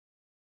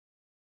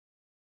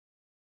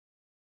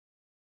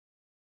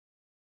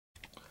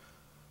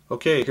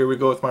Okay, here we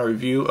go with my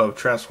review of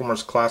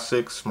Transformers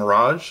Classics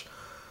Mirage.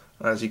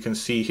 As you can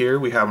see here,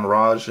 we have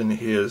Mirage in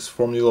his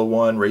Formula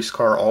 1 race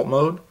car alt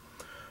mode.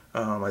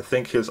 I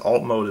think his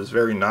alt mode is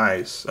very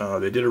nice.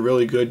 They did a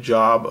really good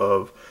job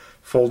of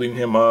folding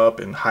him up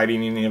and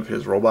hiding any of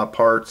his robot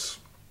parts.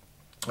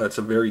 It's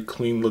a very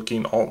clean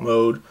looking alt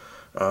mode.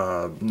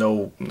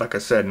 No, like I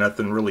said,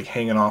 nothing really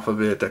hanging off of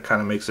it that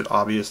kind of makes it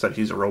obvious that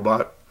he's a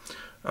robot.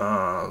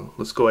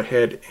 Let's go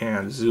ahead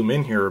and zoom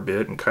in here a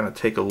bit and kind of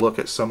take a look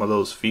at some of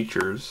those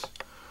features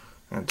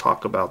and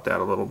talk about that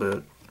a little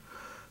bit.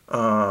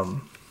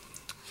 You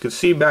can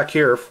see back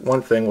here,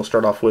 one thing we'll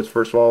start off with,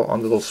 first of all, on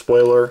the little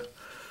spoiler,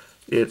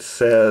 it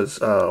says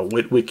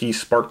Witwiki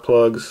spark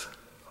plugs.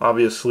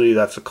 Obviously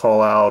that's a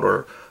call out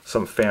or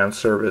some fan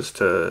service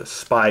to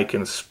Spike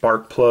and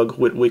spark plug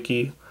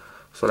Witwiki,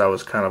 so that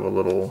was kind of a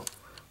little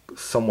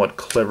somewhat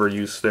clever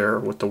use there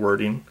with the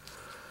wording.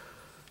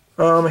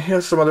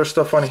 Here's some other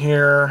stuff on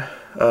here.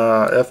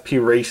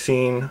 FP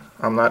Racing.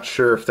 I'm not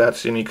sure if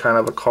that's any kind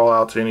of a call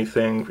out to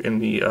anything in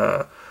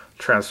the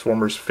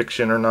Transformers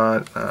fiction or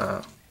not.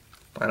 I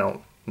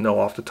don't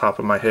know off the top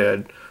of my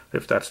head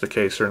if that's the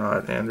case or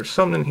not. And there's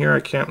something here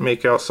I can't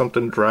make out,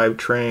 something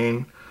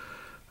drivetrain.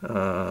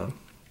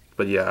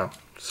 But yeah,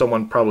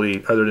 someone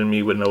probably other than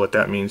me would know what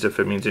that means, if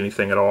it means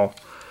anything at all.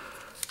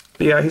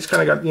 But yeah, he's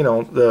kind of got, you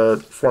know,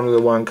 the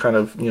Formula 1 kind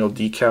of, you know,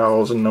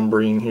 decals and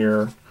numbering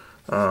here.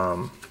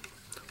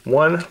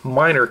 One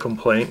minor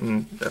complaint,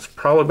 and that's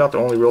probably about the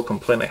only real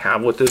complaint I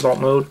have with this alt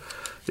mode,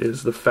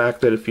 is the fact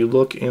that if you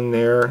look in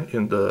there,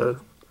 in the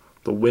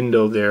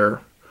window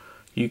there,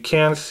 you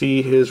can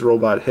see his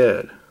robot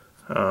head.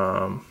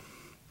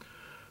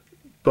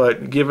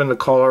 But given the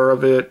color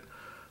of it,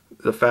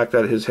 the fact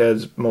that his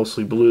head's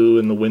mostly blue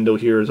and the window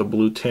here is a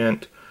blue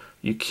tint,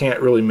 you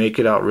can't really make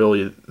it out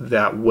really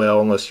that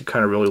well unless you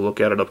kind of really look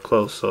at it up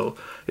close. So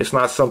it's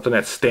not something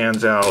that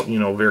stands out, you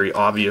know, very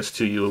obvious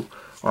to you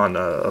on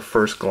a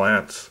first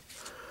glance.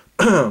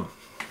 But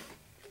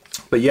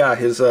yeah,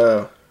 his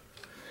alt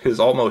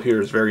mode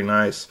here is very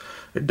nice.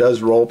 It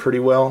does roll pretty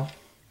well,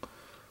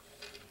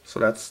 so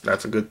that's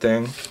a good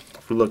thing.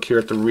 If we look here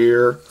at the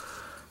rear,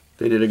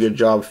 they did a good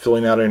job of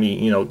filling out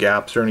any, you know,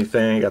 gaps or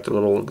anything. You got the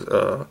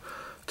little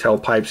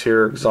tailpipes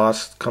here,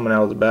 exhaust coming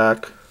out of the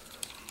back.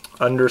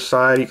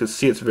 Underside, you can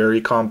see it's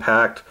very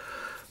compact,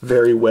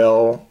 very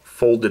well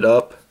folded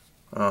up.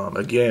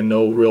 Again,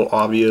 no real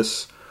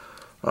obvious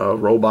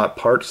robot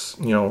parts,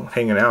 you know,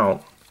 hanging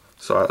out.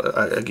 So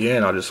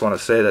again, I just want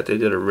to say that they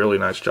did a really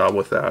nice job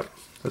with that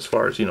as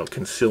far as, you know,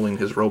 concealing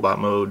his robot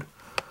mode.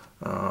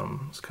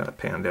 Let's kind of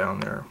pan down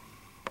there.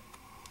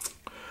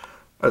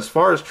 As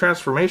far as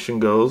transformation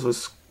goes,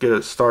 let's get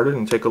it started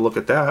and take a look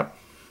at that.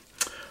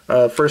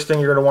 First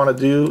thing you're going to want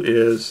to do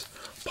is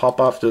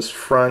pop off this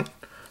front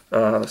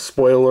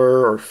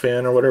spoiler or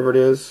fin or whatever it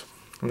is,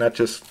 and that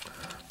just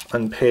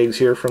unpegs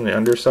here from the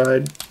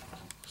underside.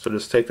 So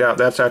just take that.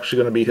 That's actually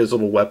going to be his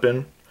little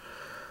weapon.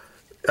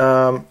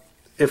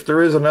 If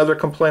there is another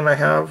complaint I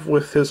have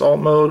with his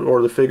alt mode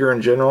or the figure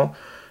in general,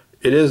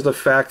 it is the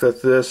fact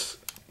that this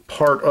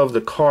part of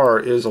the car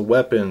is a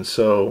weapon.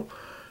 So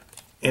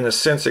in a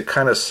sense, it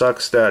kind of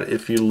sucks that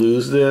if you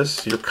lose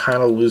this, you're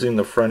kind of losing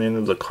the front end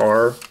of the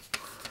car.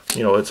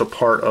 You know, it's a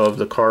part of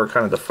the car,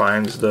 kind of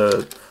defines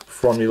the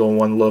Formula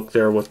 1 look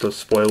there with the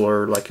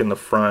spoiler like in the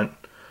front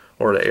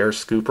or the air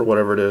scoop or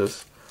whatever it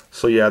is.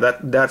 So yeah,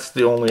 that's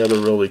the only other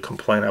really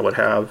complaint I would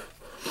have.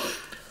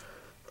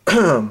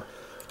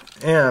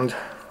 And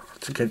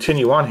to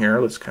continue on here,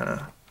 let's kind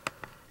of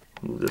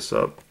move this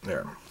up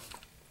there.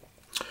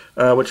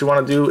 What you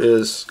want to do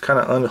is kind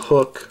of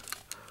unhook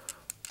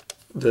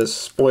this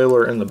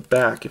spoiler in the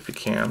back if you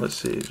can. Let's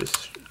see,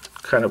 just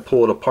kind of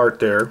pull it apart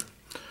there,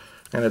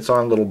 and it's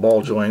on little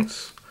ball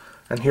joints.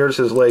 And here's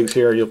his legs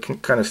here. You'll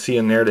kind of see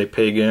in there they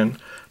peg in.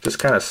 Just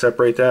kind of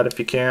separate that if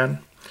you can.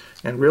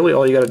 And really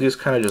all you got to do is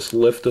kind of just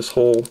lift this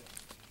whole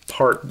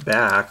part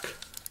back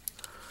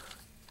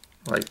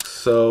like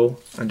so,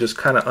 and just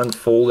kind of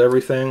unfold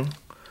everything.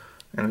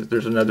 And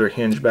there's another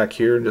hinge back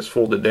here, and just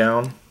fold it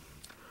down.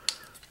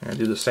 And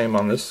do the same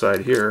on this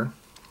side here,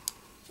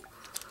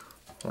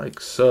 like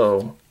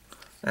so.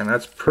 And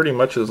that's pretty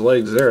much his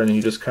legs there. And then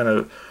you just kind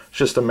of, it's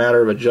just a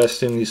matter of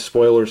adjusting these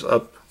spoilers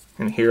up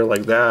in here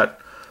like that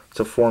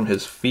to form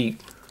his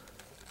feet.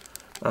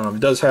 It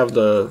does have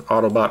the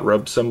Autobot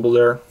rub symbol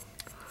there,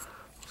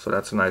 so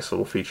that's a nice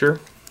little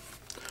feature.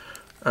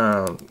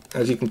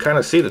 As you can kind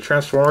of see, the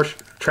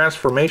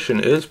transformation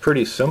is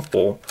pretty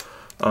simple,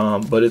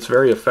 but it's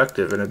very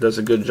effective, and it does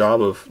a good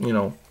job of, you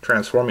know,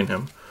 transforming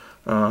him.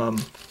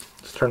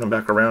 Let's turn him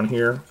back around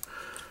here,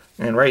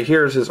 and right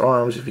here is his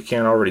arms, if you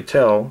can't already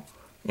tell,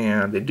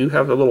 and they do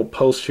have a little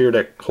post here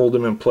that hold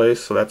him in place,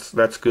 so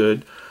that's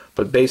good.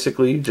 But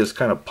basically, you just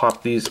kind of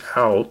pop these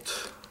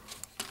out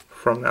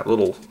from that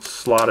little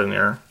slot in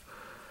there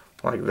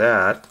like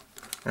that,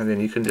 and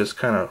then you can just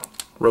kind of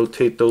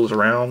rotate those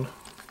around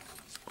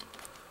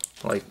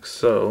like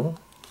so.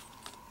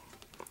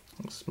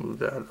 Let's move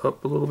that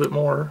up a little bit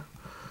more.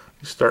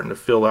 It's starting to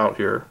fill out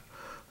here.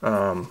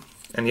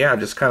 And yeah,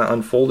 just kind of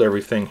unfold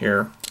everything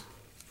here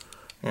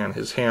And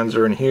his hands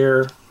are in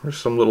here. There's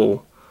some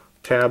little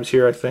tabs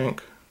here, I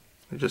think.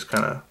 You just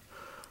kind of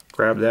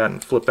grab that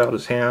and flip out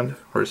his hand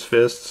or his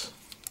fists.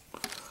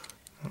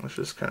 And let's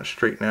just kind of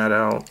straighten that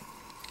out.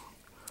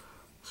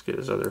 Let's get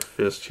his other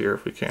fist here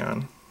if we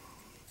can.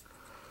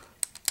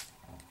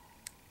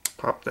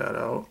 Pop that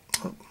out.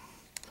 Oh.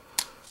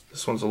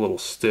 This one's a little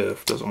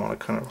stiff, doesn't want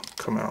to kind of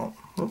come out.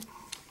 Oh.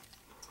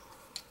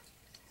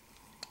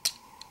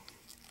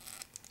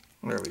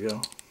 There we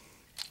go.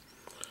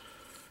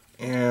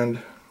 And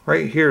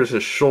right here is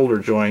his shoulder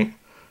joint.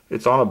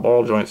 It's on a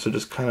ball joint, so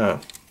just kind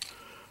of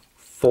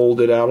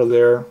fold it out of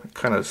there. It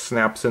kind of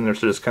snaps in there,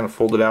 so just kind of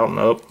fold it out and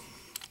up.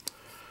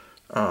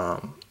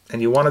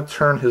 And you want to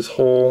turn his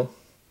whole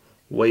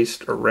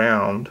waist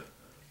around.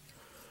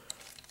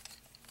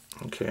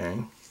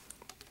 Okay.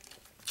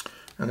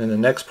 And then the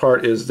next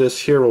part is this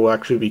here will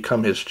actually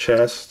become his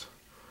chest.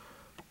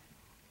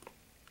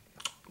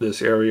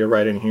 This area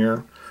right in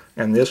here.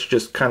 And this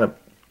just kind of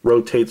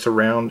rotates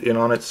around in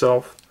on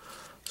itself.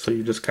 So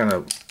you just kind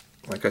of,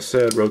 like I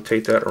said,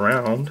 rotate that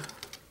around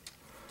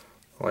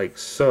like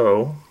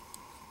so.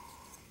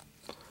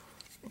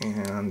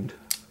 And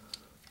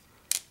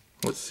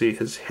let's see,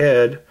 his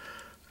head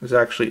is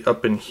actually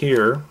up in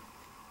here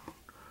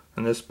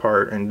in this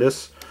part, and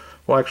this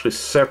will actually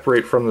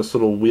separate from this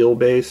little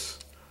wheelbase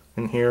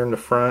in here in the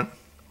front,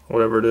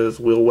 whatever it is,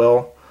 wheel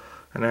well,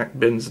 and that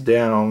bends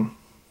down,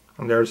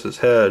 and there's his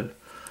head.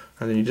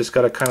 And then you just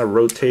got to kind of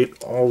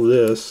rotate all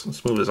this.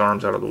 Let's move his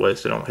arms out of the way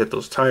so they don't hit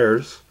those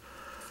tires,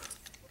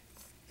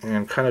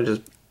 and kind of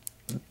just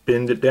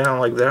bend it down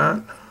like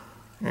that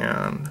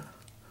and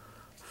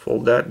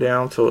fold that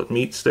down till it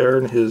meets there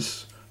in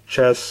his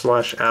chest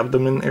slash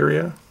abdomen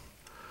area.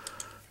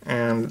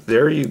 And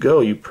there you go,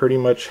 you pretty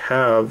much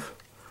have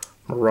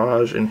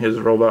Mirage in his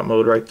robot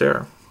mode right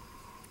there.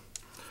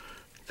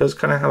 It does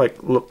kind of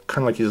like look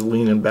kind of like he's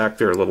leaning back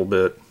there a little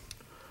bit.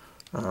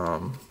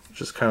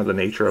 Just kind of the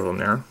nature of him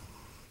there.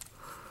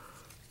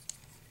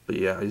 But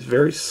yeah, he's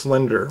very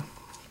slender.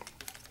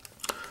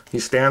 He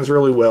stands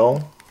really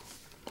well.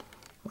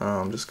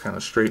 Just kind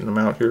of straighten him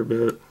out here a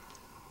bit.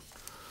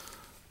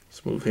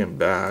 Let's move him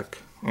back.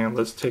 And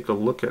let's take a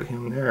look at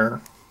him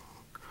there.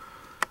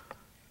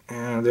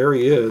 And there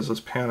he is.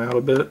 Let's pan out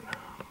a bit.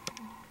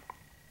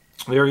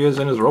 There he is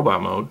in his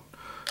robot mode.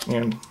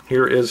 And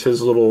here is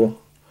his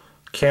little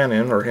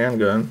cannon or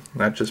handgun.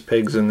 That just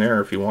pegs in there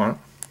if you want.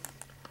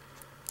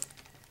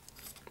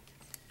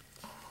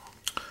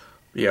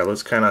 Yeah,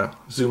 let's kind of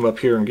zoom up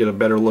here and get a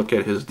better look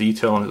at his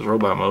detail in his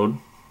robot mode.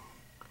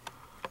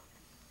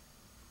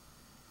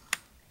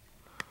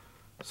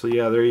 So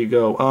yeah, there you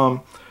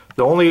go.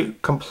 The only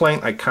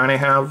complaint I kind of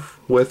have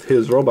with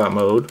his robot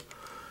mode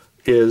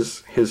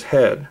is his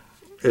head.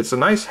 It's a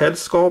nice head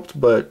sculpt,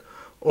 but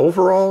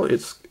overall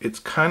it's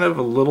kind of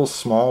a little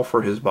small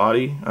for his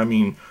body. I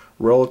mean,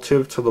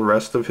 relative to the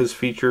rest of his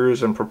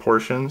features and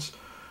proportions,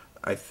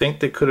 I think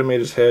they could have made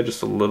his head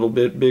just a little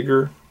bit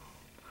bigger.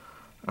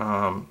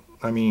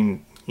 I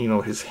mean, you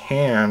know, his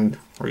hand,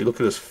 where you look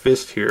at his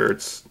fist here,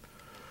 it's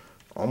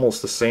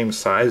almost the same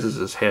size as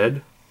his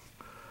head.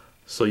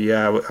 So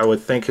yeah, I would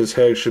think his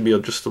head should be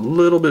just a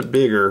little bit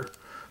bigger.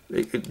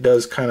 It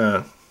does kind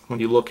of, when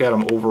you look at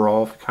him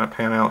overall, if you kind of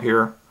pan out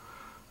here,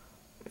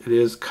 it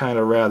is kind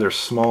of rather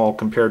small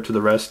compared to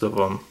the rest of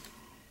them.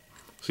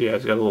 So yeah,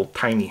 he's got a little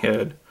tiny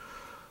head.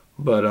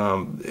 But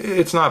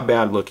it's not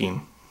bad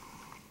looking.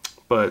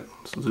 But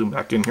let's zoom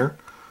back in here.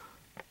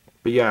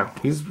 But yeah,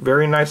 he's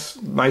very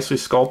nicely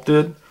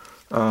sculpted.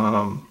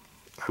 I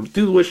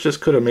do wish this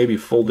could have maybe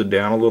folded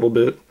down a little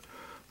bit,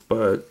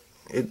 but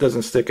it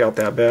doesn't stick out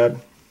that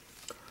bad.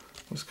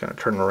 Just kind of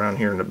turn around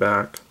here in the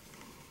back.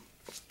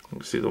 You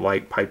can see the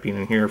light piping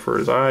in here for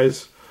his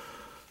eyes.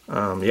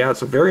 Yeah,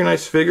 it's a very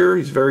nice figure.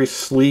 He's very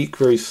sleek,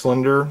 very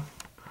slender.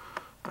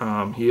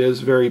 He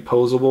is very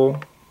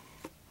posable.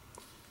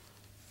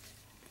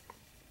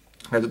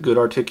 Has good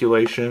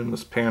articulation.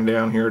 Let's pan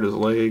down here at his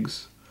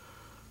legs.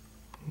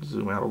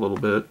 Zoom out a little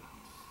bit.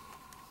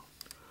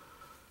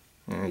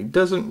 And he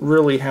doesn't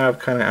really have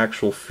kind of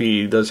actual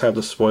feet. He does have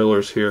the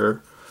spoilers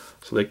here,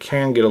 so they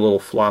can get a little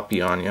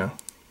floppy on you.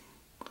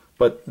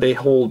 But they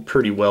hold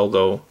pretty well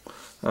though,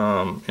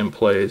 in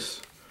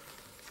place.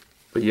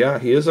 But yeah,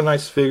 he is a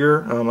nice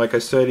figure. Like I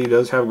said, he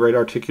does have great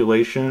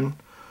articulation.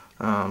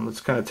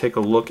 Let's kind of take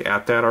a look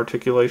at that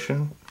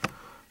articulation.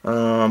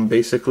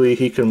 Basically,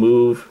 he can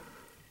move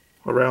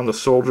around the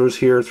shoulders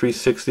here,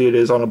 360. It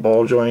is on a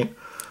ball joint,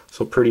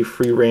 so pretty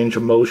free range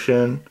of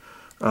motion.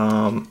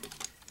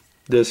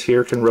 This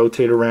here can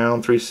rotate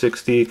around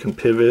 360, can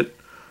pivot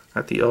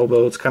at the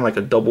elbow. It's kind of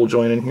like a double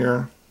joint in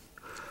here.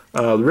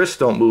 The wrists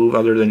don't move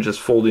other than just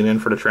folding in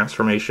for the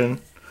transformation.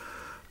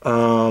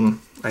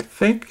 I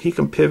think he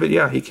can pivot.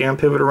 Yeah, he can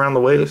pivot around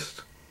the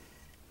waist.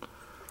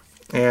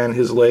 And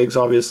his legs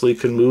obviously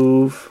can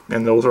move,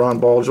 and those are on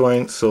ball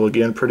joints, so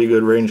again, pretty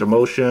good range of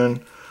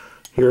motion.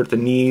 Here at the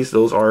knees,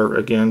 those are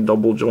again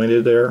double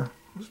jointed there.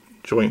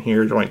 Joint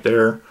here, joint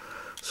there.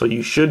 So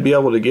you should be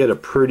able to get a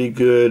pretty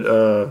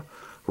good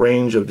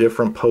range of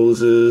different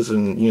poses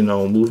and, you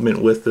know,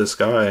 movement with this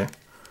guy.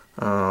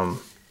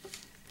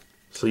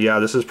 So yeah,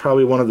 this is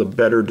probably one of the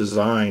better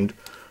designed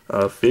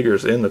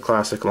figures in the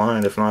classic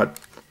line, if not,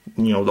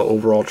 you know, the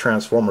overall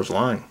Transformers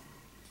line.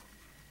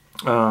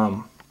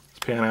 Let's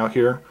pan out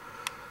here.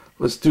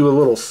 Let's do a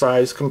little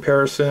size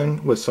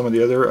comparison with some of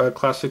the other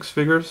Classics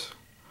figures.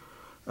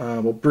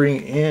 We'll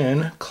bring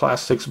in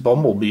Classics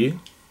Bumblebee.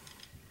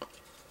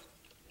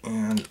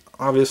 And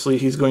obviously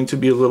he's going to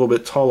be a little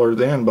bit taller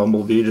than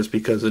Bumblebee just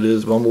because it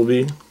is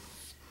Bumblebee.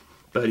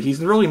 But he's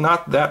really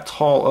not that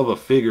tall of a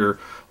figure.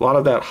 A lot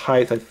of that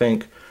height, I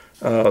think,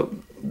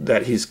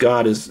 that he's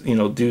got is, you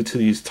know, due to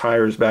these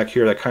tires back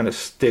here that kind of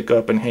stick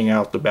up and hang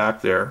out the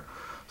back there.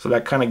 So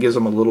that kind of gives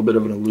him a little bit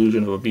of an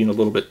illusion of being a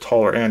little bit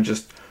taller, and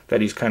just that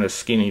he's kind of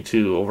skinny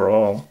too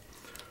overall.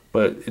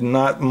 But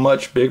not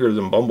much bigger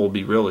than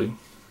Bumblebee, really.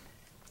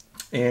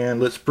 And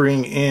let's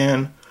bring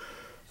in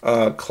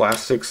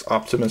Classics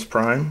Optimus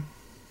Prime.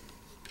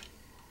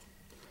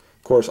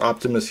 Of course,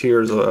 Optimus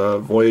here is a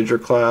Voyager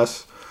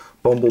class.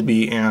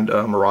 Bumblebee and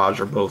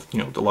Mirage are both, you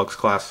know, deluxe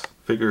class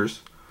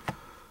figures.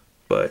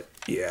 But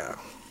yeah,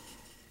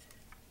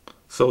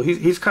 so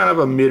he's kind of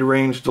a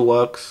mid-range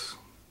deluxe,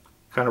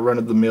 kind of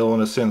run-of-the-mill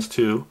in a sense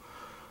too.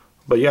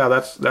 But yeah,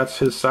 that's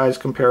his size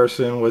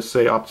comparison with,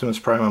 say, Optimus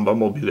Prime and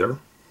Bumblebee there.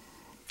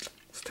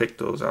 Let's take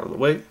those out of the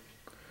way.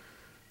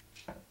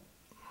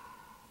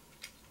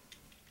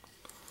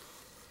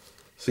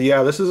 So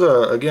yeah, this is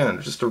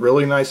again just a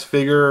really nice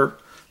figure.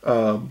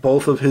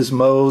 Both of his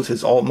modes,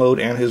 his alt mode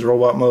and his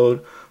robot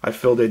mode, I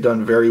feel they've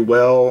done very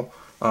well.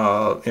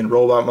 In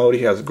robot mode,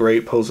 he has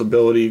great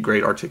posability,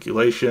 great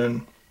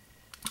articulation.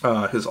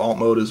 His alt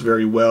mode is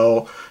very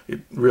well. It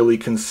really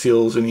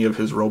conceals any of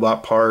his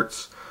robot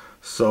parts.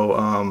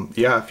 So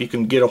yeah, if you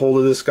can get a hold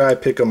of this guy,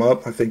 pick him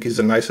up. I think he's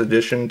a nice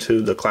addition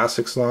to the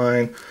Classics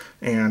line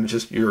and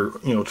just your,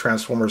 you know,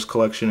 Transformers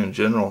collection in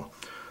general.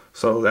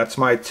 So that's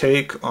my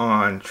take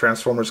on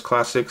Transformers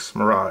Classics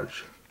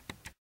Mirage.